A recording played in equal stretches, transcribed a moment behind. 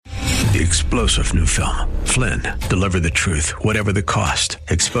The explosive new film, Flynn, deliver the truth, whatever the cost,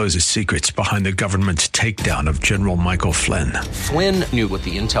 exposes secrets behind the government's takedown of General Michael Flynn. Flynn knew what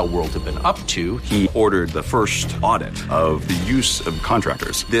the intel world had been up to. He ordered the first audit of the use of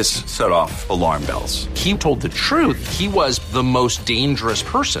contractors. This set off alarm bells. He told the truth. He was the most dangerous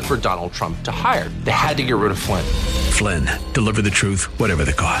person for Donald Trump to hire. They had to get rid of Flynn. Flynn, deliver the truth, whatever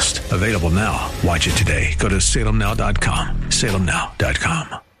the cost. Available now. Watch it today. Go to salemnow.com.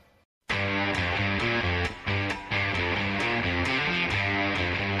 salemnow.com.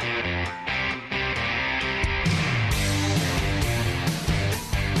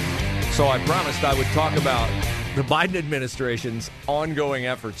 So I promised I would talk about the Biden administration's ongoing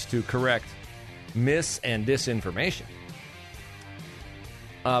efforts to correct mis- and disinformation.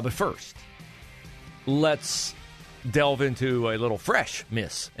 But first, let's delve into a little fresh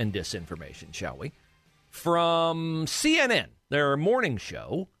mis- and disinformation, shall we? From CNN, their morning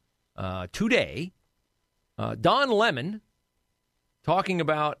show today, Don Lemon talking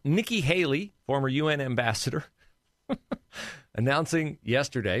about Nikki Haley, former UN ambassador, announcing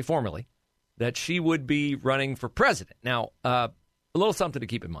yesterday, formally, that she would be running for president. Now, a little something to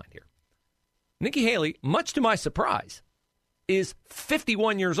keep in mind here. Nikki Haley, much to my surprise, is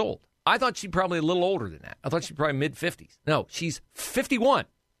 51 years old. I thought she'd probably a little older than that. I thought she'd probably mid-50s. No, she's 51.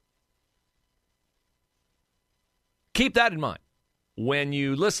 Keep that in mind when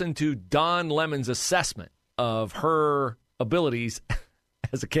you listen to Don Lemon's assessment of her abilities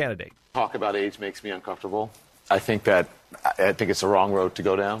as a candidate. Talk about age makes me uncomfortable. I think it's the wrong road to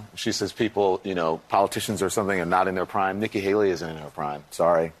go down. She says people, politicians or something are not in their prime. Nikki Haley isn't in her prime.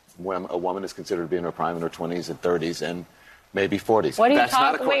 Sorry. When a woman is considered to be in her prime in her 20s and 30s and maybe 40s. What are you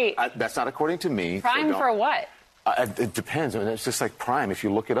talking? Wait. That's not according to me. Prime for what? It depends. I mean, it's just like prime. If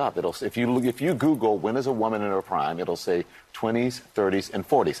you look it up, if you Google when is a woman in her prime, it'll say 20s, 30s, and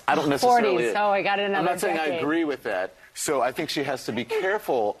 40s. I don't necessarily. 40s. Oh, I got another. I'm not saying decade. I agree with that. So I think she has to be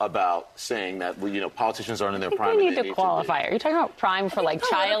careful about saying that politicians aren't in their prime. You need to qualify. Are you talking about prime for like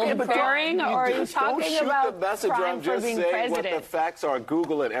childbearing, or are you talking about prime for being president? What the facts are.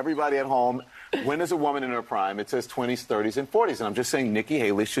 Google it. Everybody at home. When is a woman in her prime? It says 20s, 30s, and 40s. And I'm just saying Nikki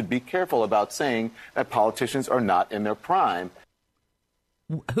Haley should be careful about saying that politicians are not in their prime.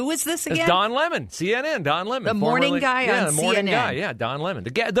 Who is this again? It's Don Lemon, CNN. Don Lemon, the morning guy on CNN. The morning guy. Yeah, Don Lemon,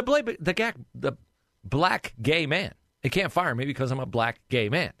 the black gay man. They can't fire me because I'm a black gay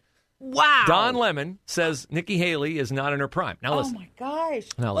man. Wow. Don Lemon says Nikki Haley is not in her prime. Now listen. Oh my gosh.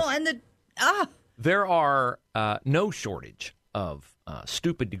 Now listen. There are no shortage of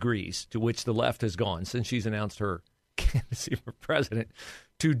stupid degrees to which the left has gone since she's announced her candidacy for president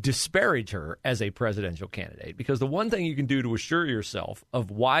to disparage her as a presidential candidate. Because the one thing you can do to assure yourself of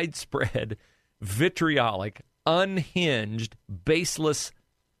widespread, vitriolic, unhinged, baseless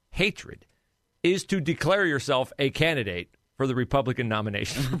hatred is to declare yourself a candidate for the Republican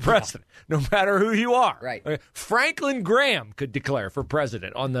nomination for president, no matter who you are. Right. Franklin Graham could declare for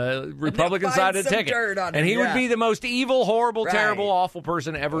president on the Republican side of the ticket. And he would be the most evil, horrible, terrible, awful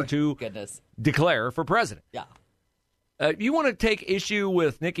person ever to declare for president. Yeah. You want to take issue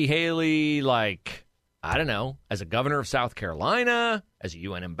with Nikki Haley, like, I don't know, as a governor of South Carolina, as a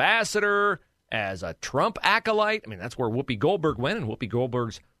UN ambassador, as a Trump acolyte. I mean, that's where Whoopi Goldberg went, and Whoopi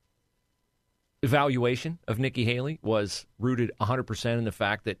Goldberg's evaluation of Nikki Haley was rooted 100% in the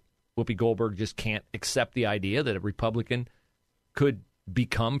fact that Whoopi Goldberg just can't accept the idea that a Republican could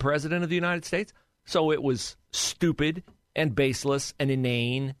become president of the United States. So it was stupid and baseless and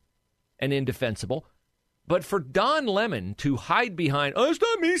inane and indefensible. But for Don Lemon to hide behind, oh, it's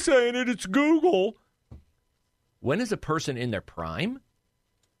not me saying it, it's Google. When is a person in their prime?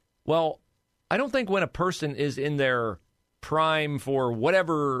 Well, I don't think when a person is in their prime for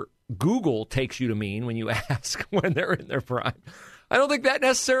whatever Google takes you to mean when you ask when they're in their prime. I don't think that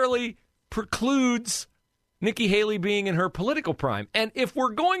necessarily precludes Nikki Haley being in her political prime. And if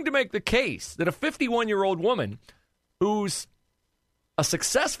we're going to make the case that a 51-year-old woman who's a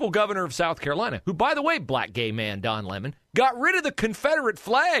successful governor of South Carolina, who, by the way, black gay man Don Lemon, got rid of the Confederate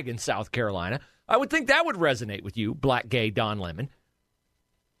flag in South Carolina, I would think that would resonate with you, black gay Don Lemon.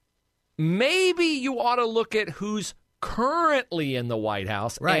 Maybe you ought to look at who's currently in the White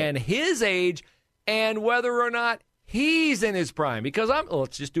House and his age and whether or not he's in his prime. Because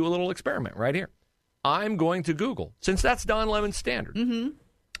let's just do a little experiment right here. I'm going to Google, since that's Don Lemon's standard. Mm-hmm.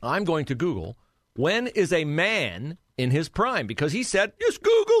 I'm going to Google, when is a man in his prime? Because he said, just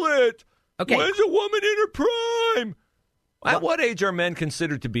Google it. Okay. When's a woman in her prime? At what age are men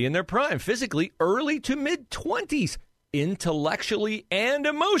considered to be in their prime? Physically, early to mid-20s. Intellectually and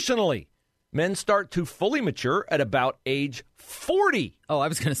emotionally. Men start to fully mature at about age 40. Oh, I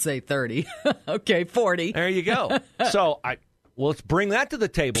was going to say 30. Okay, 40. There you go. So, let's bring that to the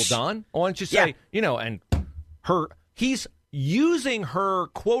table, Don. Why don't you say, and he's using her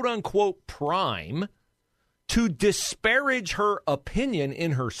quote-unquote prime to disparage her opinion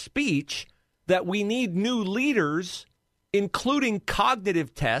in her speech that we need new leaders, including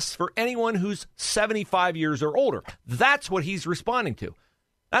cognitive tests for anyone who's 75 years or older. That's what he's responding to.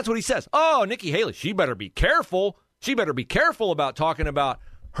 That's what he says. Oh, Nikki Haley, she better be careful. She better be careful about talking about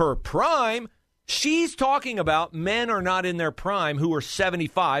her prime. She's talking about men are not in their prime who are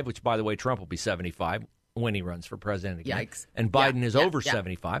 75, which, by the way, Trump will be 75 when he runs for president again. Yikes. And Biden is over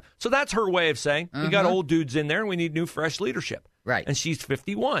 75. So that's her way of saying, we got old dudes in there and we need new, fresh leadership. Right. And she's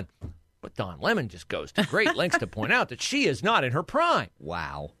 51. But Don Lemon just goes to great lengths to point out that she is not in her prime.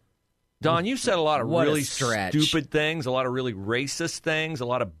 Wow. Don, you said a lot of really stretch. stupid things, a lot of really racist things, a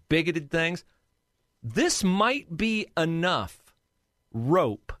lot of bigoted things. This might be enough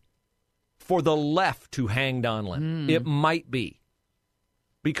rope for the left to hang Don Lemon. It might be.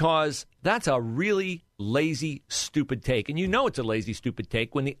 Because that's a really lazy, stupid take. And you know it's a lazy, stupid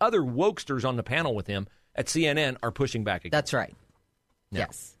take when the other wokesters on the panel with him at CNN are pushing back again. That's right. Now,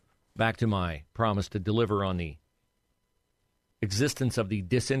 Yes. Back to my promise to deliver on the existence of the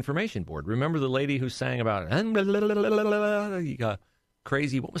disinformation board. Remember the lady who sang about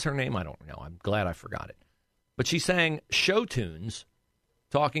crazy, what was her name? I don't know. I'm glad I forgot it. But she sang show tunes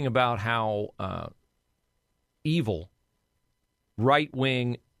talking about how evil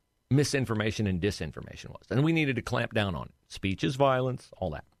right-wing misinformation and disinformation was. And we needed to clamp down on it. Speech is violence, all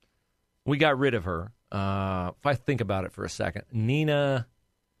that. We got rid of her. If I think about it for a second, Nina,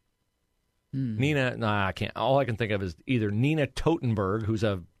 I can't. All I can think of is either Nina Totenberg, who's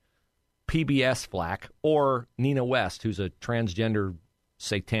a PBS flack, or Nina West, who's a transgender,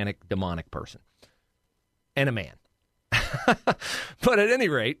 satanic, demonic person. And a man. But at any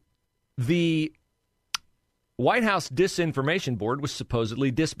rate, the White House Disinformation Board was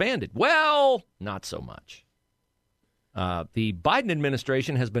supposedly disbanded. Well, not so much. The Biden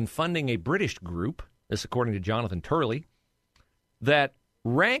administration has been funding a British group, this according to Jonathan Turley, that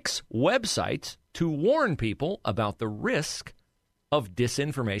ranks websites to warn people about the risk of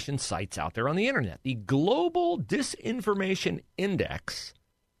disinformation sites out there on the internet. The Global Disinformation Index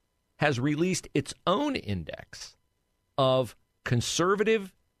has released its own index of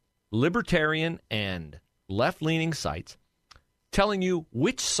conservative, libertarian, and left-leaning sites telling you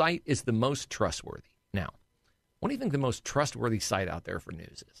which site is the most trustworthy. Now, what do you think the most trustworthy site out there for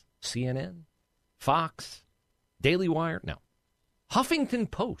news is? CNN? Fox? Daily Wire? No. Huffington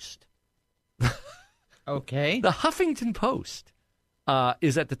Post. Okay. The Huffington Post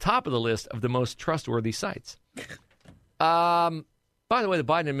is at the top of the list of the most trustworthy sites. By the way, the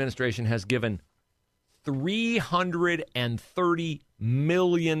Biden administration has given $330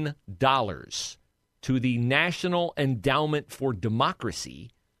 million to the National Endowment for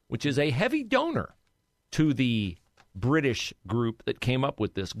Democracy, which is a heavy donor to the British group that came up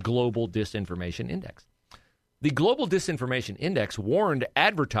with this Global Disinformation Index. The Global Disinformation Index warned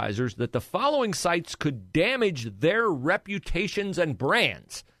advertisers that the following sites could damage their reputations and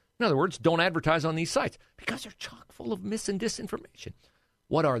brands. In other words, don't advertise on these sites because they're chock full of mis and disinformation.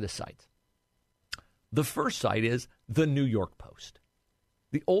 What are the sites? The first site is the New York Post,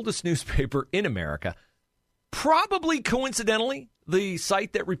 the oldest newspaper in America, probably coincidentally the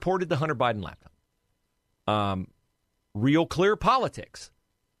site that reported the Hunter Biden laptop. Real Clear Politics.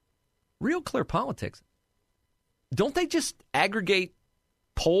 Real Clear Politics. Don't they just aggregate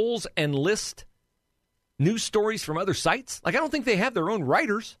polls and list news stories from other sites? Like, I don't think they have their own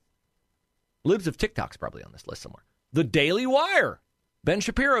writers. Libs of TikTok's probably on this list somewhere. The Daily Wire, Ben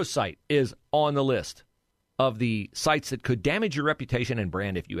Shapiro's site, is on the list of the sites that could damage your reputation and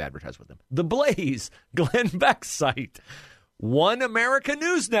brand if you advertise with them. The Blaze, Glenn Beck's site. One America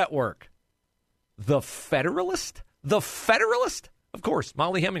News Network. The Federalist? The Federalist? Of course,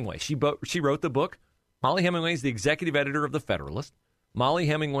 Molly Hemingway. She wrote the book. Molly Hemingway is the executive editor of The Federalist. Molly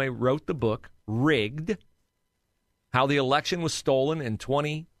Hemingway wrote the book, Rigged, How the Election Was Stolen in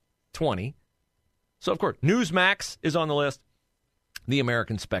 2020. So, of course, Newsmax is on the list, The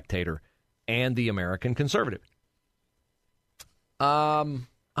American Spectator, and The American Conservative. I'm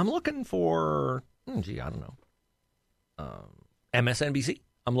looking for, I don't know, MSNBC.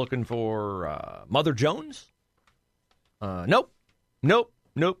 I'm looking for Mother Jones. Nope, none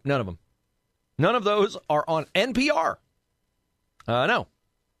of them. None of those are on NPR. No.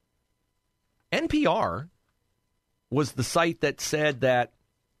 NPR was the site that said that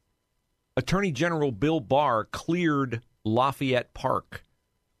Attorney General Bill Barr cleared Lafayette Park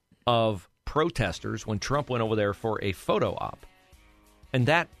of protesters when Trump went over there for a photo op. And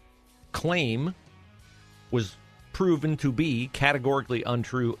that claim was proven to be categorically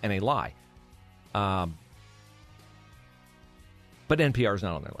untrue and a lie. But NPR is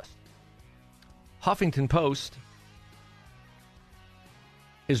not on their list. Huffington Post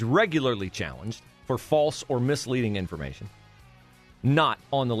is regularly challenged for false or misleading information, not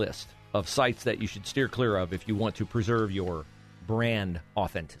on the list of sites that you should steer clear of if you want to preserve your brand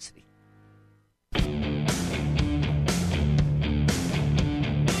authenticity.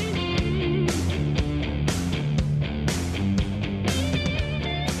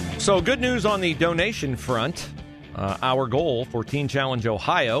 So good news on the donation front. Our goal for Teen Challenge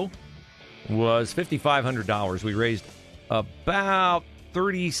Ohio was $5,500. We raised about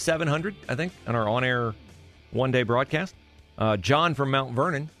 $3,700, I think, on our on-air one-day broadcast. John from Mount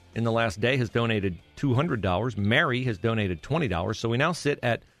Vernon in the last day has donated $200. Mary has donated $20. So we now sit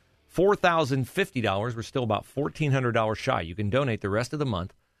at $4,050. We're still about $1,400 shy. You can donate the rest of the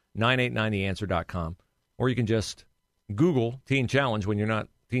month, 989theanswer.com, or you can just Google Teen Challenge when you're not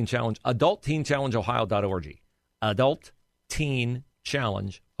Teen Challenge, adultteenchallengeohio.org.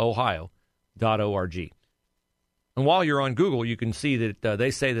 adultteenchallengeohio.org. And while you're on Google, you can see that they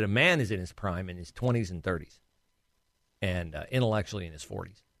say that a man is in his prime in his 20s and 30s and intellectually in his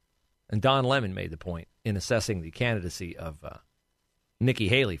 40s. And Don Lemon made the point in assessing the candidacy of Nikki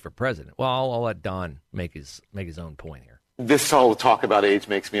Haley for president. Well, I'll let Don make his own point here. This whole talk about age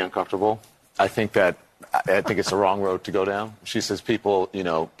makes me uncomfortable. I think it's the wrong road to go down. She says people,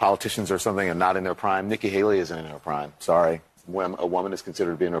 politicians or something are not in their prime. Nikki Haley isn't in her prime. Sorry. When a woman is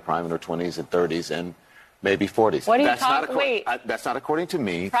considered to be in her prime in her 20s and 30s and maybe 40s. What are you talking? Wait. That's not according to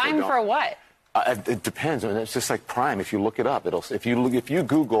me. Prime for what? It depends. I mean, it's just like prime. If you look it up, if you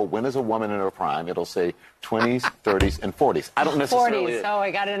Google when is a woman in her prime, it'll say 20s, 30s, and 40s. I don't necessarily. 40s. Oh,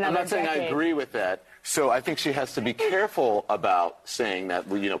 I got another. I'm not saying decade. I agree with that. So I think she has to be careful about saying that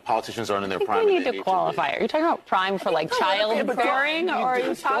politicians aren't in their prime. You need to qualify. Are you talking about prime for childbearing, or are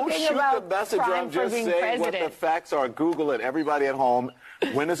you talking about prime for being president? What the facts are. Google it. Everybody at home.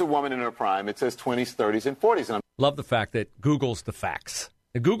 When is a woman in her prime? It says 20s, 30s, and 40s. And love the fact that Google's the facts.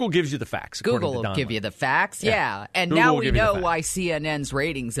 Google gives you the facts. Google will give you the facts, yeah. And Google now we know why CNN's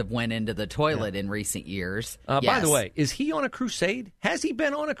ratings have went into the toilet in recent years. Yes. By the way, is he on a crusade? Has he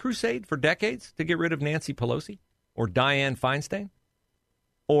been on a crusade for decades to get rid of Nancy Pelosi or Dianne Feinstein?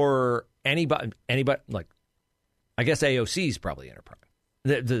 Or anybody like, I guess AOC is probably in her prime.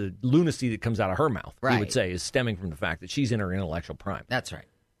 The lunacy that comes out of her mouth, he would say, is stemming from the fact that she's in her intellectual prime. That's right.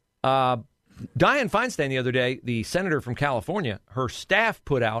 Dianne Feinstein the other day, the senator from California, her staff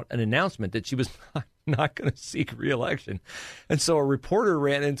put out an announcement that she was not going to seek re-election. And so a reporter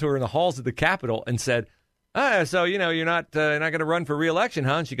ran into her in the halls of the Capitol and said, so, you're not going to run for re-election,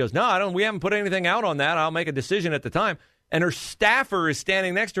 huh? And she goes, no, we haven't put anything out on that. I'll make a decision at the time. And her staffer is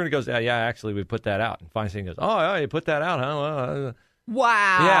standing next to her and goes, yeah, actually, we put that out. And Feinstein goes, oh, you put that out, huh? Well,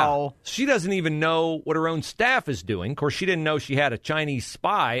 wow. Yeah. She doesn't even know what her own staff is doing. Of course, she didn't know she had a Chinese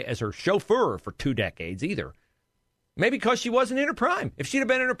spy as her chauffeur for 2 decades either. Maybe because she wasn't in her prime. If she'd have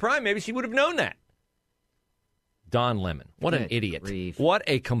been in her prime, maybe she would have known that. Don Lemon. What an idiot. Grief. What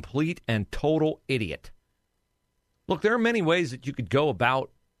a complete and total idiot. Look, there are many ways that you could go about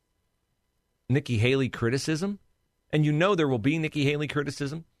Nikki Haley criticism, and there will be Nikki Haley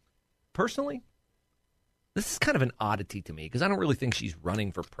criticism. Personally, this is kind of an oddity to me because I don't really think she's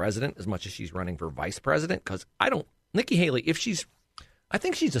running for president as much as she's running for vice president because Nikki Haley, I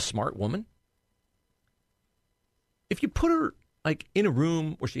think she's a smart woman. If you put her in a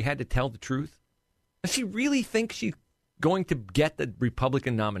room where she had to tell the truth, does she really think she's going to get the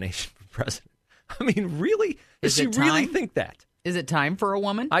Republican nomination for president? I mean, really? Does she really think that? Is it time for a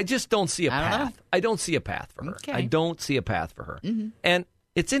woman? I just don't see a path. I don't see a path for her. Okay. I don't see a path for her. Mm-hmm. And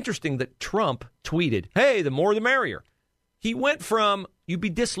it's interesting that Trump tweeted, hey, the more the merrier. He went from, you'd be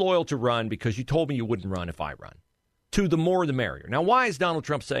disloyal to run because you told me you wouldn't run if I run, to the more the merrier. Now, why is Donald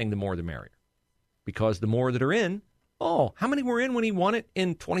Trump saying the more the merrier? Because the more that are in, how many were in when he won it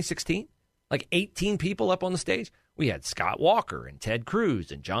in 2016? 18 people up on the stage? We had Scott Walker and Ted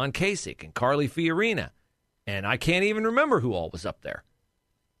Cruz and John Kasich and Carly Fiorina. And I can't even remember who all was up there.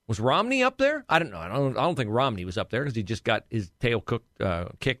 Was Romney up there? I don't know. I don't think Romney was up there because he just got his tail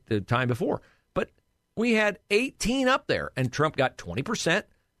kicked the time before. But we had 18 up there, and Trump got 20%,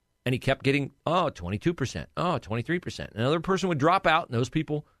 and he kept getting, 22%, 23%. Another person would drop out, and those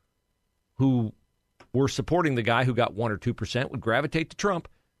people who were supporting the guy who got 1 or 2% would gravitate to Trump.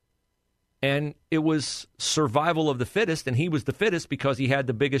 And it was survival of the fittest, and he was the fittest because he had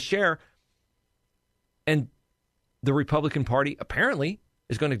the biggest share. And the Republican Party apparently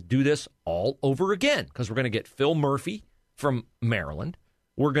is going to do this all over again because we're going to get Phil Murphy from Maryland.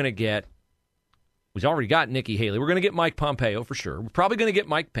 We're going to get, we've already got Nikki Haley. We're going to get Mike Pompeo for sure. We're probably going to get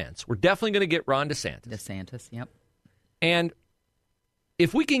Mike Pence. We're definitely going to get Ron DeSantis. Yep. And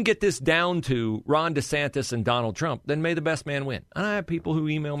if we can get this down to Ron DeSantis and Donald Trump, then may the best man win. And I have people who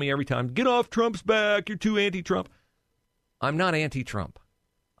email me every time, get off Trump's back, you're too anti-Trump. I'm not anti-Trump.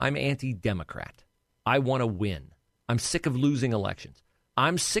 I'm anti-Democrat. I want to win. I'm sick of losing elections.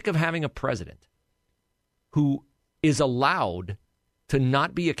 I'm sick of having a president who is allowed to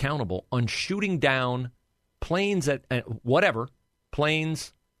not be accountable on shooting down planes at whatever,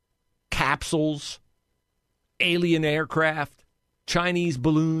 planes, capsules, alien aircraft, Chinese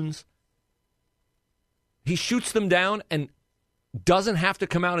balloons. He shoots them down and doesn't have to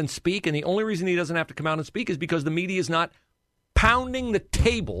come out and speak. And the only reason he doesn't have to come out and speak is because the media is not pounding the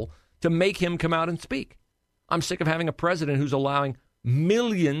table to make him come out and speak. I'm sick of having a president who's allowing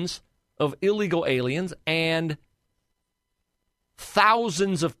millions of illegal aliens and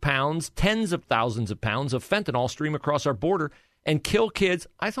thousands of pounds, tens of thousands of pounds of fentanyl stream across our border and kill kids.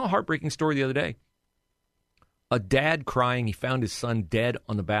 I saw a heartbreaking story the other day. A dad crying. He found his son dead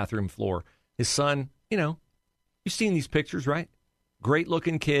on the bathroom floor. His son, you've seen these pictures, right?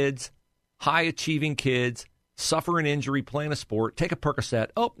 Great-looking kids, high-achieving kids, suffer an injury, playing a sport, take a Percocet.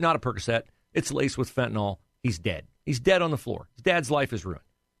 Oh, not a Percocet. It's laced with fentanyl. He's dead. He's dead on the floor. His dad's life is ruined.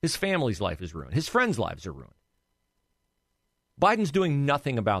 His family's life is ruined. His friends' lives are ruined. Biden's doing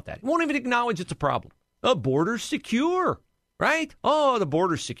nothing about that. He won't even acknowledge it's a problem. The border's secure, right? Oh, the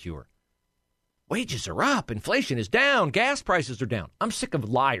border's secure. Wages are up. Inflation is down. Gas prices are down. I'm sick of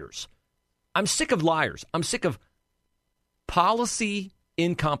liars. I'm sick of liars. I'm sick of policy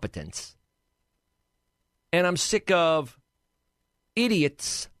incompetence. And I'm sick of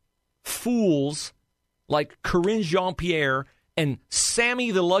idiots, fools like Corinne Jean-Pierre and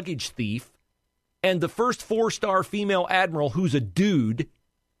Sammy the luggage thief and the first 4-star female admiral who's a dude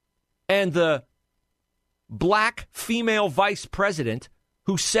and the black female vice president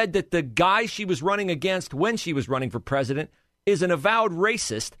who said that the guy she was running against when she was running for president is an avowed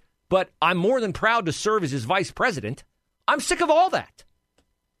racist, but I'm more than proud to serve as his vice president. I'm sick of all that.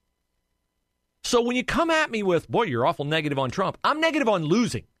 So when you come at me with, boy, you're awful negative on Trump, I'm negative on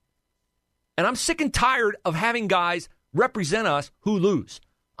losing. And I'm sick and tired of having guys represent us who lose.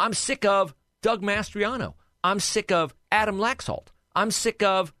 I'm sick of Doug Mastriano. I'm sick of Adam Laxalt. I'm sick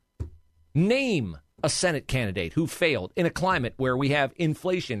of name a Senate candidate who failed in a climate where we have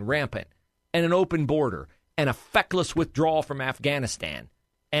inflation rampant and an open border and a feckless withdrawal from Afghanistan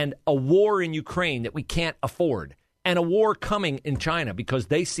and a war in Ukraine that we can't afford and a war coming in China because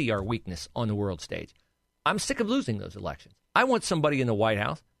they see our weakness on the world stage. I'm sick of losing those elections. I want somebody in the White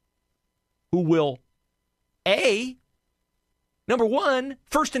House who will, number one,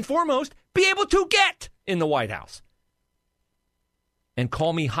 first and foremost, be able to get in the White House. And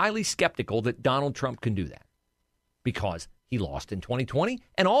call me highly skeptical that Donald Trump can do that. Because he lost in 2020,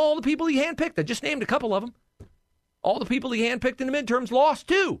 and all the people he handpicked, I just named a couple of them, all the people he handpicked in the midterms lost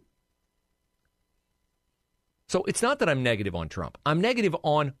too. So it's not that I'm negative on Trump. I'm negative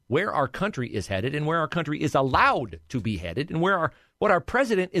on where our country is headed and where our country is allowed to be headed and what our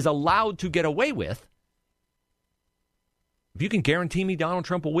president is allowed to get away with. If you can guarantee me Donald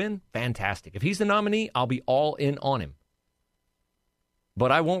Trump will win, fantastic. If he's the nominee, I'll be all in on him.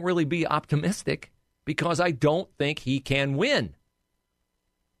 But I won't really be optimistic because I don't think he can win.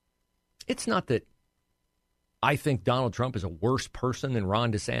 It's not that I think Donald Trump is a worse person than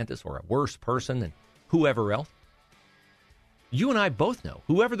Ron DeSantis or a worse person than whoever else. You and I both know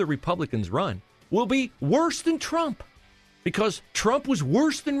whoever the Republicans run will be worse than Trump because Trump was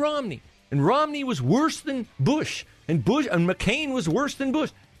worse than Romney and Romney was worse than Bush and McCain was worse than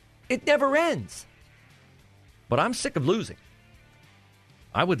Bush. It never ends. But I'm sick of losing.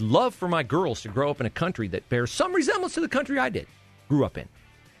 I would love for my girls to grow up in a country that bears some resemblance to the country I grew up in.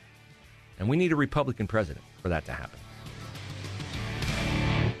 And we need a Republican president for that to happen.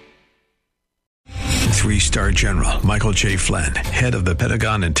 3-star General Michael J. Flynn, head of the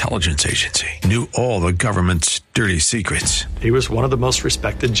Pentagon Intelligence Agency, knew all the government's dirty secrets. He was one of the most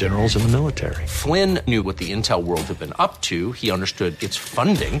respected generals in the military. Flynn knew what the intel world had been up to. He understood its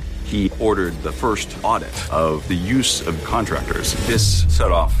funding. He ordered the first audit of the use of contractors. This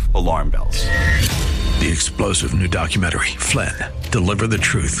set off alarm bells. The explosive new documentary, Flynn, Deliver the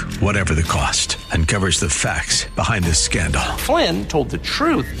Truth, Whatever the Cost, uncovers the facts behind this scandal. Flynn told the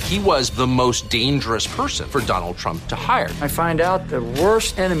truth. He was the most dangerous person for Donald Trump to hire. I find out the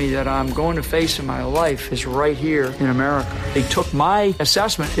worst enemy that I'm going to face in my life is right here in America. They took my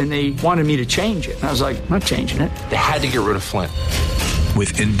assessment and they wanted me to change it. And I was like, I'm not changing it. They had to get rid of Flynn.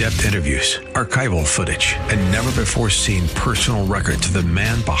 With in-depth interviews, archival footage, and never-before-seen personal records of the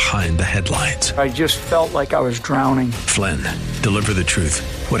man behind the headlines. I just felt like I was drowning. Flynn, deliver the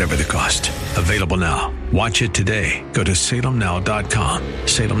truth, whatever the cost. Available now. Watch it today. Go to salemnow.com.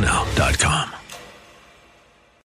 salemnow.com.